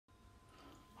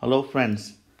Hello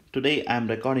friends, today I am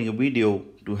recording a video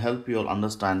to help you all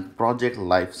understand project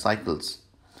life cycles,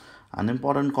 an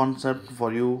important concept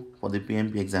for you for the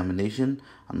PMP examination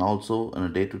and also in a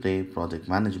day-to-day project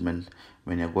management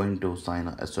when you're going to sign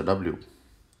a SOW.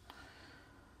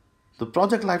 The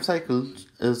project life cycle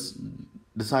is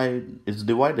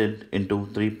divided into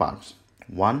three parts.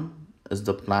 One is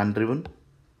the plan driven,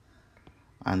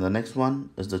 and the next one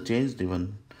is the change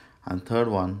driven, and third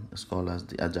one is called as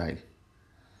the agile.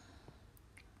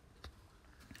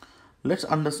 Let's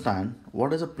understand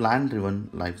what is a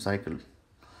plan-driven life cycle.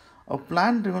 A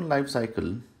plan-driven life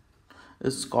cycle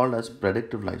is called as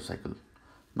predictive life cycle.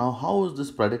 Now, how is this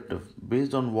predictive?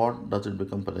 Based on what does it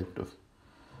become predictive?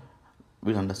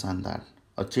 We'll understand that.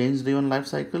 A change-driven life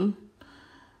cycle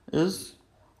is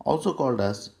also called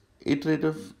as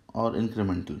iterative or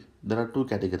incremental. There are two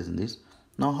categories in this.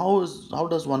 Now, how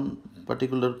does one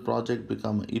particular project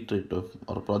become iterative,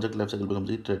 or a project life cycle becomes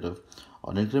iterative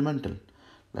or incremental?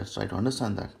 Let's try to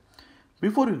understand that.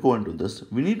 Before we go into this,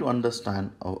 we need to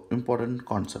understand an important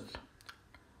concept.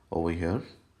 Over here,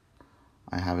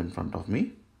 I have in front of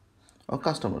me a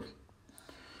customer.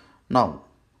 Now,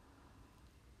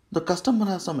 the customer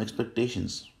has some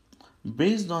expectations.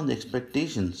 Based on the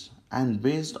expectations and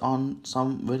based on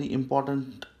some very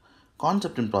important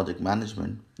concept in project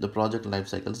management, the project life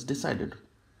cycle is decided.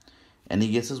 Any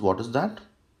guesses what is that?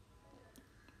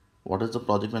 What is the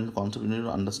project management concept you need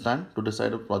to understand to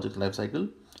decide a project life cycle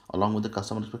along with the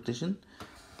customer expectation?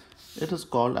 It is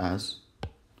called as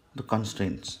the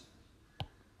constraints.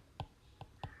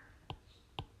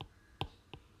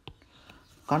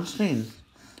 Constraints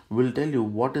will tell you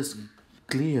what is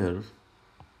clear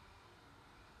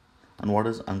and what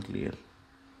is unclear.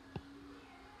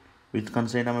 Which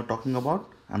constraint am I talking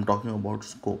about? I am talking about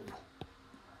scope.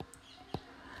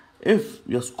 If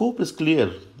your scope is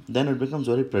clear, then it becomes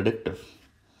very predictive.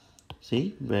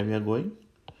 See where we are going?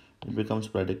 It becomes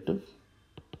predictive.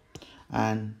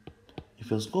 And if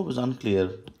your scope is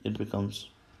unclear, it becomes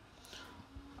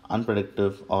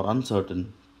unpredictable or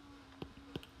uncertain.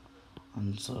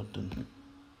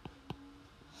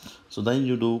 So then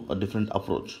you do a different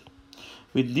approach.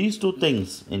 With these two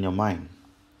things in your mind,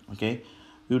 okay,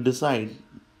 you decide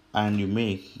and you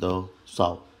make the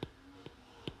SOW.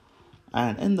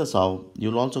 And in the SOW,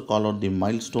 you'll also call out the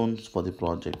milestones for the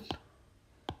project.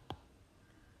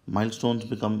 Milestones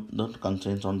become the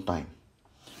constraints on time,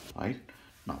 right?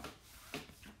 Now,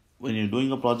 when you're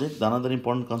doing a project, the another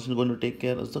important constraint you're going to take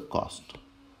care is the cost.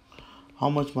 How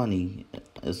much money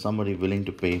is somebody willing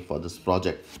to pay for this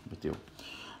project with you?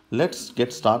 Let's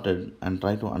get started and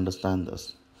try to understand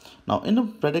this. Now, in a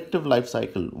predictive life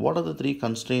cycle, what are the three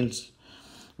constraints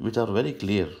which are very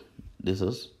clear? This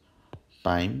is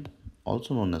time,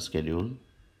 also known as schedule,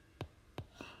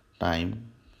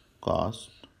 time,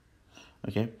 cost.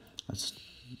 Okay, it's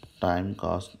time,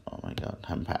 cost. Oh my god,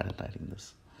 I'm bad at writing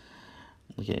this.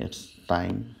 Okay, it's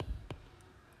time,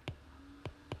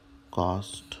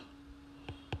 cost,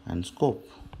 and scope.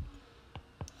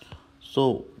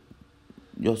 So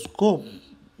your scope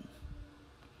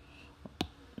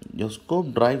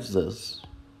drives this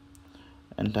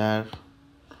entire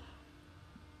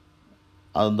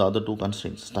the other two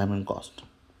constraints, time and cost.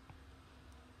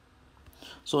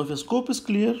 So if your scope is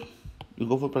clear, you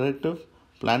go for predictive,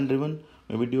 plan driven.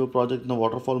 Maybe do a project in a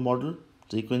waterfall model,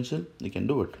 sequential, you can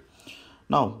do it.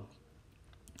 Now,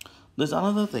 there's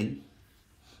another thing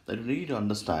that you need to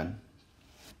understand,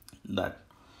 that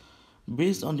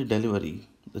based on the delivery,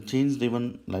 the change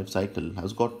driven life cycle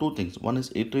has got two things. One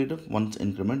is iterative, one is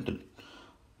incremental.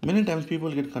 Many times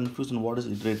people get confused on what is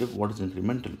iterative, what is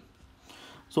incremental.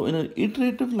 So in an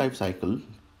iterative life cycle,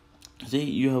 say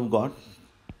you have got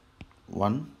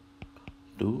 1,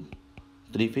 2,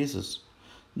 3 phases.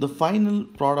 The final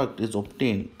product is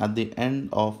obtained at the end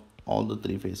of all the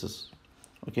 3 phases.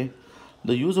 Okay,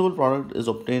 the usable product is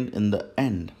obtained in the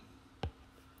end.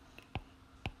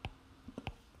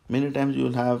 Many times you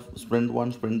will have sprint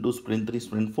 1, sprint 2, sprint 3,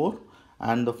 sprint 4,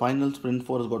 and the final sprint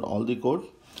 4 has got all the code,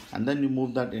 and then you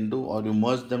move that into, or you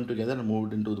merge them together and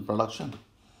move it into the production.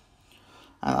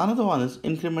 And another one is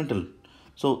incremental.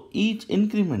 So each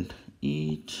increment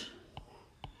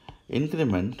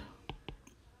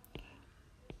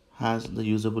has the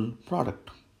usable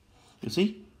product. You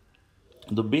see,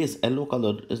 the base yellow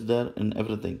color is there in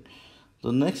everything.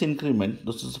 The next increment,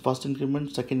 this is the first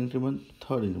increment, second increment,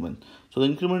 third increment. So the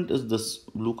increment is this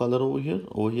blue color over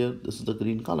here, this is the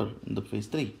green color in the phase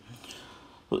 3.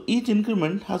 So each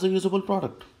increment has a usable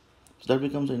product. So that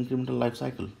becomes an incremental life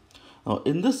cycle. Now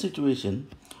in this situation,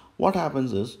 what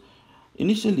happens is,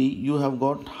 initially you have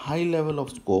got high level of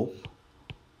scope,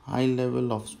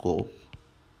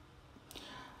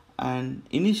 and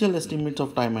initial estimates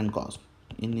of time and cost.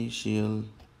 Initial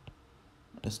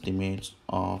estimates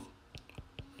of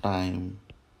time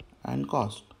and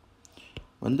cost.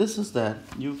 When this is there,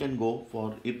 you can go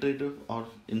for iterative or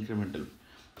incremental.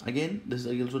 Again, this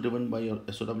is also driven by your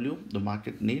SOW, the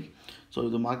market need. So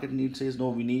if the market need says no,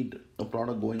 we need a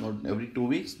product going out every 2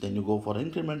 weeks, then you go for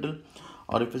incremental.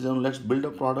 Or if it's let's build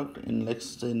a product in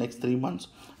next 3 months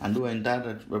and do an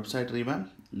entire website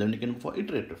revamp, then you can go for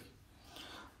iterative.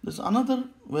 There's another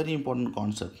very important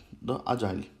concept, the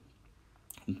agile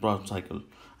product cycle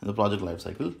and the project life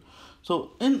cycle.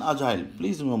 So in agile,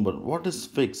 please remember what is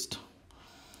fixed.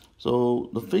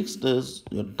 So the fixed is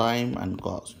your time and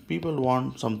cost. People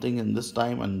want something in this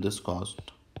time and this cost.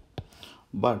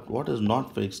 But what is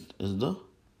not fixed is the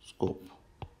scope.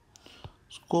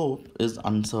 Scope is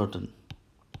uncertain.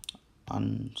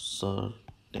 Uncertain.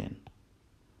 There's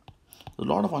a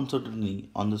lot of uncertainty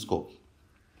on the scope.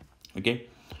 Okay.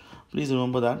 Please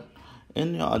remember that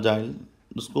in your agile,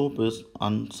 the scope is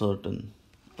uncertain.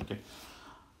 Okay.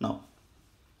 Now,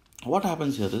 what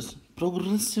happens here is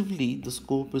progressively the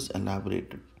scope is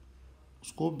elaborated.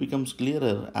 Scope becomes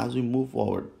clearer as we move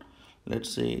forward. Let's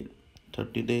say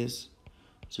 30 days,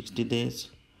 60 days,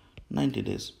 90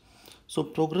 days. So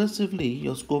progressively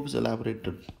your scope is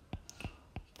elaborated.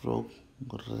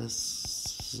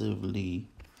 Progressively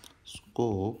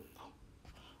scope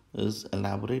is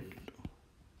elaborated.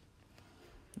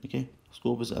 Okay,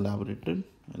 scope is elaborated.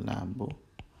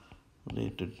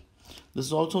 This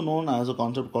is also known as a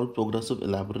concept called progressive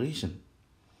elaboration.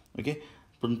 Okay,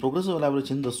 in progressive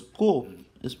elaboration, the scope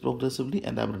is progressively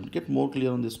elaborated. Get more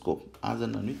clear on the scope as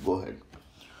and when we go ahead.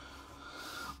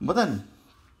 But then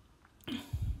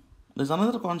there's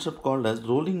another concept called as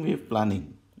rolling wave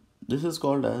planning. This is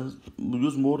called as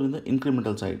used more in the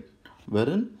incremental side,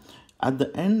 wherein at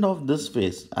the end of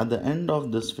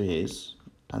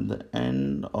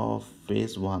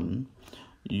phase 1,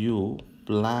 you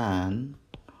plan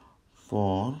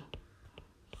for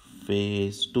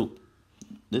phase 2.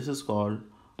 This is called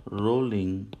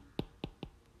rolling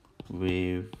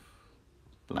wave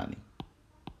planning.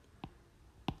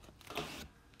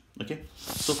 Okay,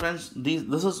 so friends, this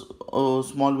is a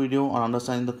small video on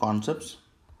understanding the concepts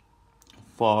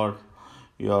for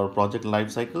your project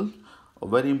life cycle. A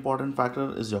very important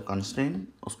factor is your constraint.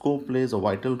 Scope plays a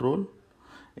vital role.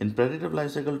 In predictive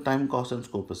life cycle, time, cost and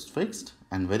scope is fixed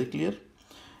and very clear.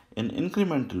 In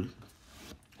incremental,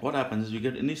 what happens is you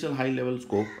get initial high level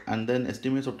scope and then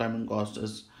estimates of time and cost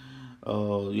is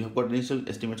you have got initial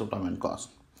estimates of time and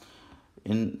cost.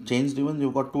 In change driven,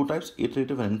 you've got two types,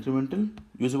 iterative and incremental.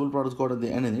 Usable products got at the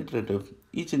end in iterative.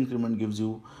 Each increment gives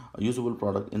you a usable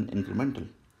product in incremental.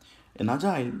 In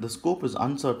agile, the scope is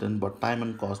uncertain but time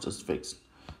and cost is fixed.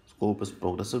 Scope is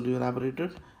progressively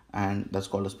elaborated and that's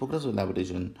called as progressive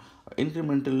elaboration.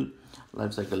 Incremental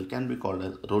life cycle can be called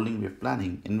as rolling wave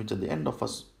planning, in which at the end of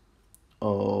first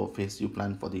phase you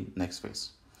plan for the next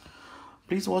phase.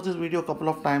 Please watch this video a couple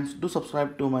of times. Do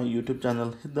subscribe to my YouTube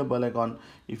channel. Hit the bell icon.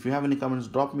 If you have any comments,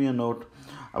 drop me a note.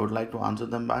 I would like to answer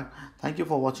them back. Thank you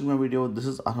for watching my video. This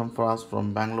is Arham Faraz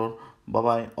from Bangalore. Bye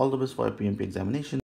bye. All the best for your PMP examination.